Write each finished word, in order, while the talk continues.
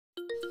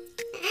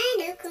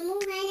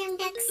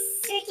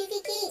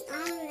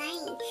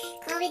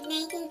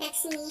COVID-19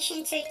 Vaccination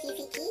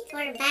Certificate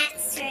or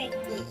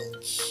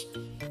vaxcertph.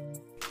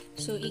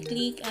 So,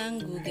 i-click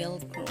ang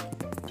Google Chrome.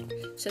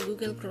 Sa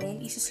Google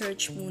Chrome,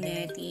 isi-search po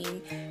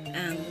natin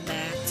ang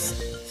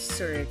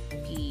vaxcertph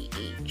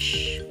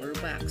or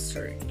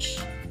vaxsearch.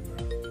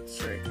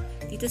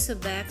 Dito sa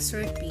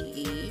vaxcertph,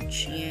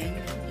 yan,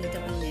 kita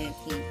po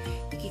natin.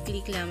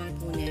 I-click lamang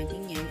po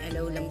natin yan.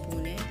 Allow lang po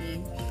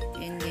natin.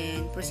 And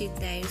then, proceed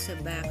tayo sa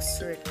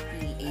vaxcertph.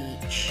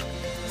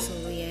 So,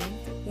 yan.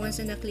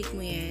 Once na na-click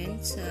mo yan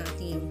sa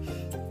ating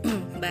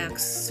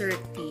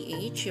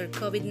vaxcertph, your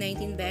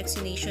COVID-19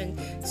 Vaccination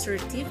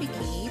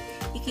Certificate,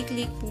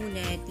 i-click po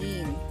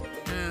natin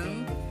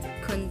ang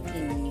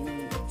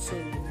continue. So,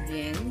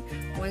 yan.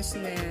 Once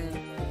na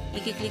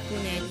i-click po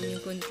natin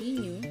yung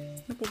continue,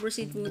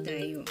 mapuproceed po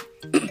tayo.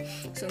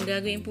 So, ang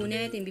gagawin po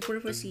natin before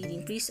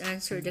proceeding, please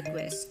answer the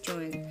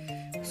question.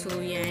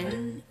 So,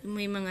 yan.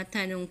 May mga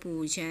tanong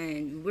po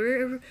dyan.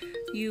 Were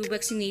you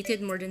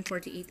vaccinated more than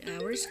 48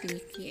 hours?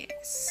 Click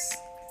yes.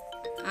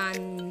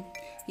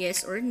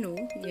 Yes or no.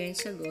 Yan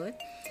sagot.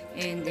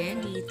 And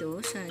then,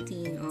 dito sa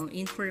ating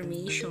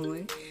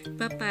information,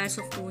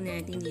 papasok po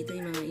natin dito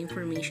yung mga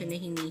information na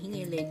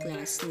hinihingi like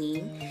last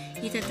name.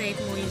 Ita-type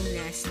mo yung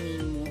last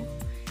name mo.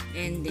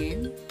 And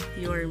then,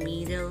 your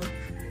middle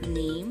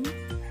name.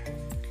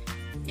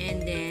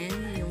 And then,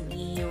 yung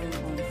iyong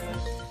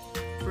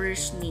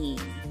first name.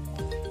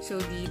 So,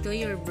 dito,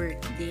 your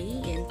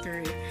birthday.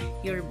 Enter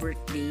your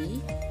birthday.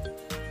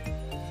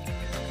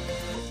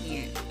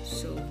 Yan.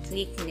 So,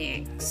 click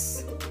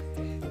next.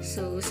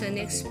 So, sa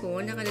next po,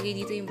 nakalagay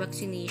dito yung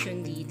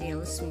vaccination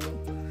details mo.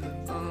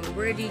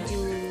 Where did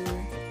you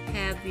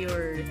have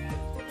your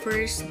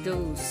first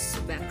dose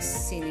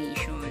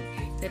vaccination?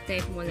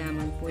 Type mo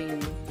lamang po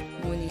yung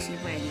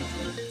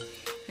municipality.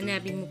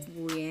 Hanapin mo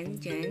po yan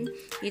dyan.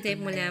 I-type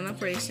mo lamang,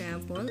 for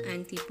example,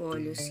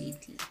 Antipolo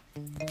City.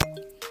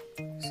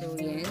 So,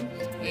 yan.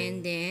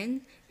 And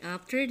then,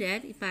 after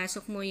that,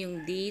 ipasok mo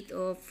yung date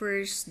of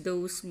first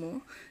dose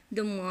mo,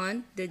 the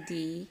month, the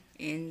day,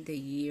 and the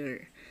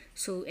year.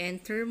 So,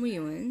 enter mo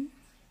yun.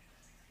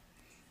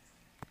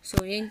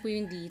 So, yan po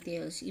yung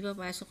details.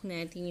 Ipapasok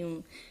natin yung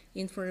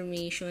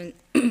information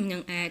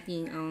ng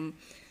ating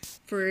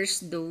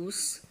first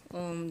dose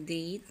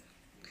date.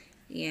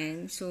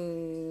 Yan. So,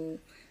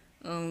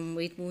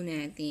 wait po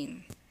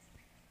natin.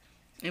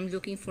 I'm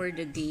looking for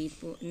the date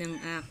po ng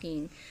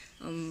aking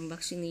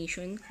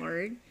vaccination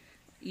card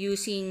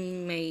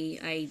using my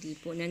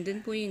ID po. Nandun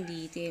po yung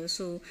details.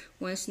 So,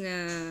 once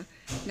na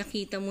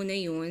nakita mo na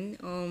yun,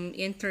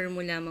 enter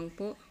mo lamang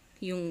po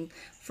yung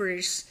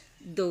first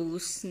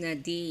dose na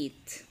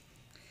date.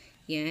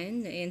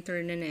 Yan,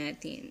 na-enter na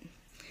natin.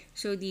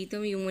 So,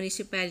 dito yung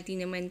municipality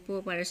naman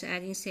po para sa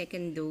ating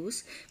second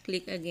dose.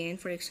 Click again.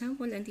 For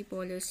example,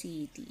 Antipolo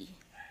City.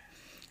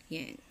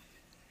 Yan.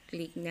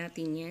 Click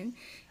natin yan.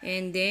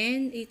 And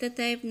then,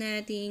 itatype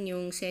natin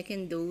yung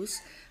second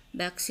dose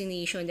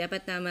vaccination.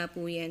 Dapat tama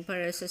po yan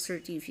para sa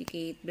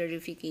certificate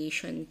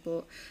verification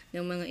po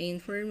ng mga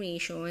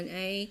information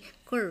ay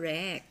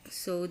correct.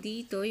 So,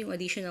 dito, yung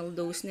additional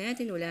dose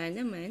natin, wala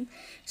naman.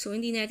 So,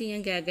 hindi natin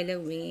yan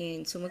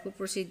gagalawin. So,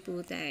 magpo-proceed po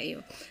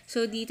tayo.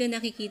 So, dito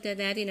nakikita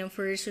natin ang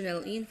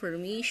personal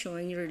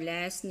information, your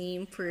last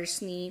name,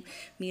 first name,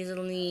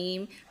 middle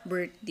name,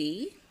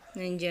 birthday,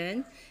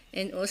 nandyan.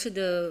 And also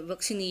the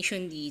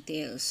vaccination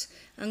details.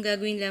 Ang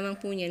gagawin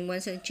lamang po niyan,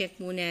 once na-check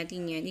po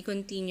natin yan,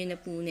 i-continue na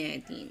po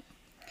natin.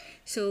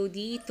 So,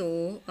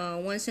 dito,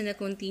 once na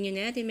na-continue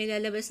natin, may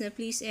lalabas na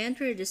please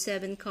enter the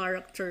 7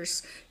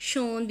 characters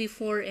shown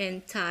before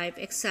and type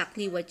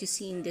exactly what you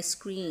see in the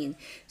screen.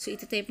 So,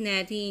 ito-type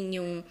natin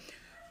yung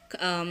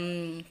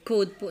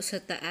code po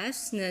sa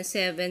taas na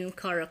 7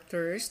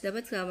 characters.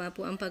 Dapat tama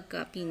po ang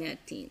pag-copy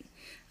natin.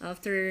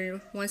 After,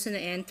 once na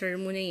na-enter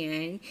mo na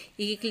yan,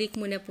 i-click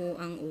mo na po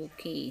ang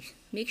OK.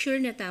 Make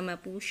sure na tama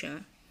po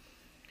siya.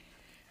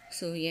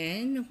 So,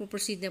 yan.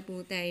 Nagpo-proceed na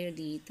po tayo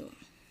dito.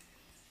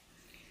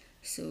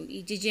 So,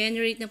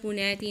 i-generate na po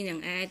natin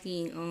ang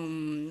ating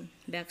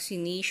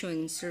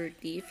vaccination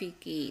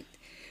certificate.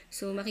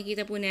 So,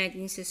 makikita po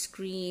natin sa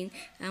screen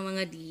ang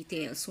mga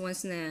details.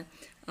 Once na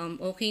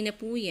okay na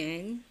po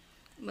yan,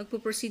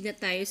 magpo-proceed na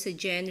tayo sa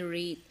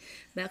generate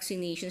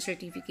vaccination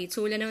certificate.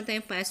 So, wala naman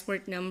tayong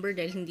passport number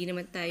dahil hindi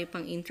naman tayo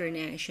pang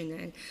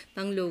international,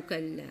 pang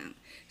local lang.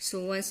 So,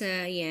 once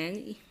na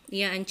yan,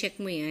 i-uncheck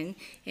mo yan,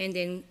 and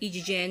then,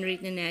 i-generate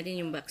na natin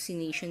yung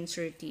vaccination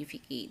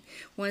certificate.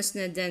 Once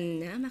na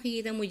done na,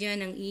 makikita mo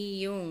dyan ang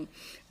iyong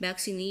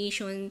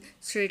vaccination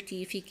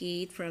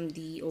certificate from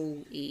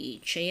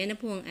DOH. Ayan na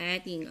po ang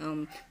ating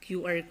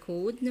QR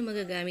code na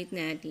magagamit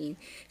natin.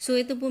 So,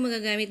 ito po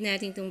magagamit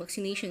natin itong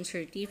vaccination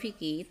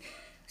certificate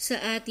sa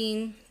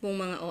ating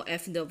pong mga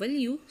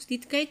OFW,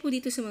 kahit po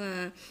dito sa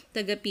mga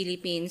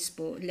taga-Philippines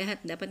po, lahat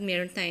dapat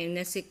meron tayong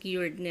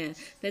na-secured na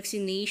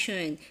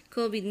vaccination,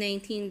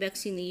 COVID-19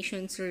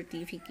 vaccination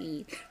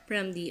certificate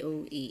from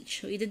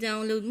DOH. So,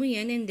 ida-download mo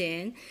yan and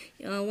then,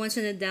 once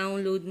na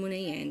download mo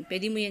na yan,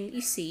 pwede mo yan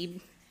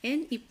i-save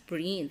and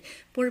i-print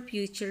for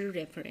future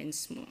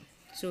reference mo.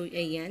 So,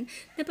 ayan.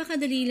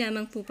 Napakadali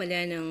lamang po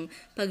pala ng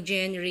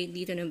pag-generate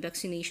dito ng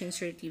vaccination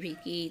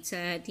certificate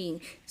sa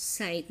ating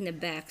site na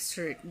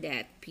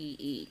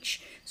vaxcertph.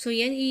 So,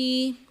 yan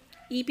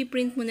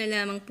ipiprint mo na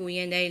lamang po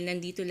yan dahil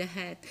nandito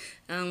lahat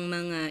ang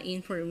mga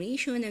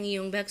information ng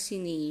iyong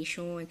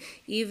vaccination.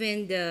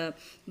 Even the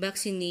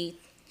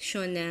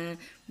vaccination na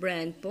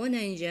brand po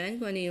nandyan,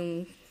 kung ano yung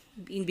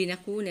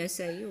binakuna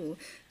sa iyo.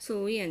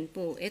 So, yan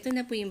po. Ito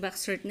na po yung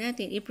vaxcert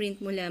natin. I-print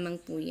mo lamang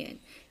po yan.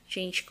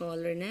 Change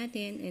color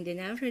natin, and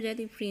then after that,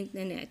 i-print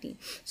na natin.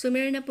 So,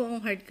 meron na po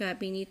akong hard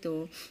copy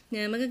nito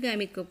na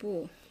magagamit ko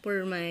po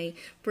for my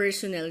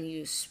personal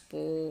use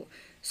po.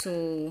 So,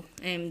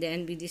 I'm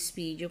done with this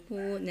video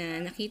po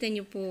na nakita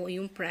nyo po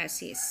yung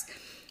process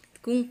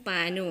kung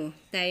paano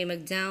tayo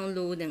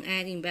mag-download ng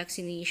ating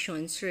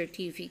vaccination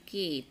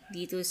certificate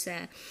dito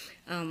sa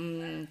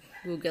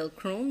Google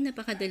Chrome.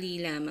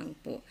 Napakadali lamang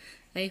po.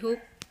 I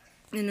hope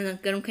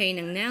nagkaroon kayo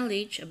ng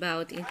knowledge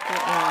about it po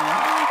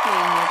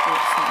and po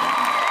sa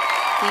inyo.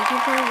 Thank you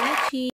for watching.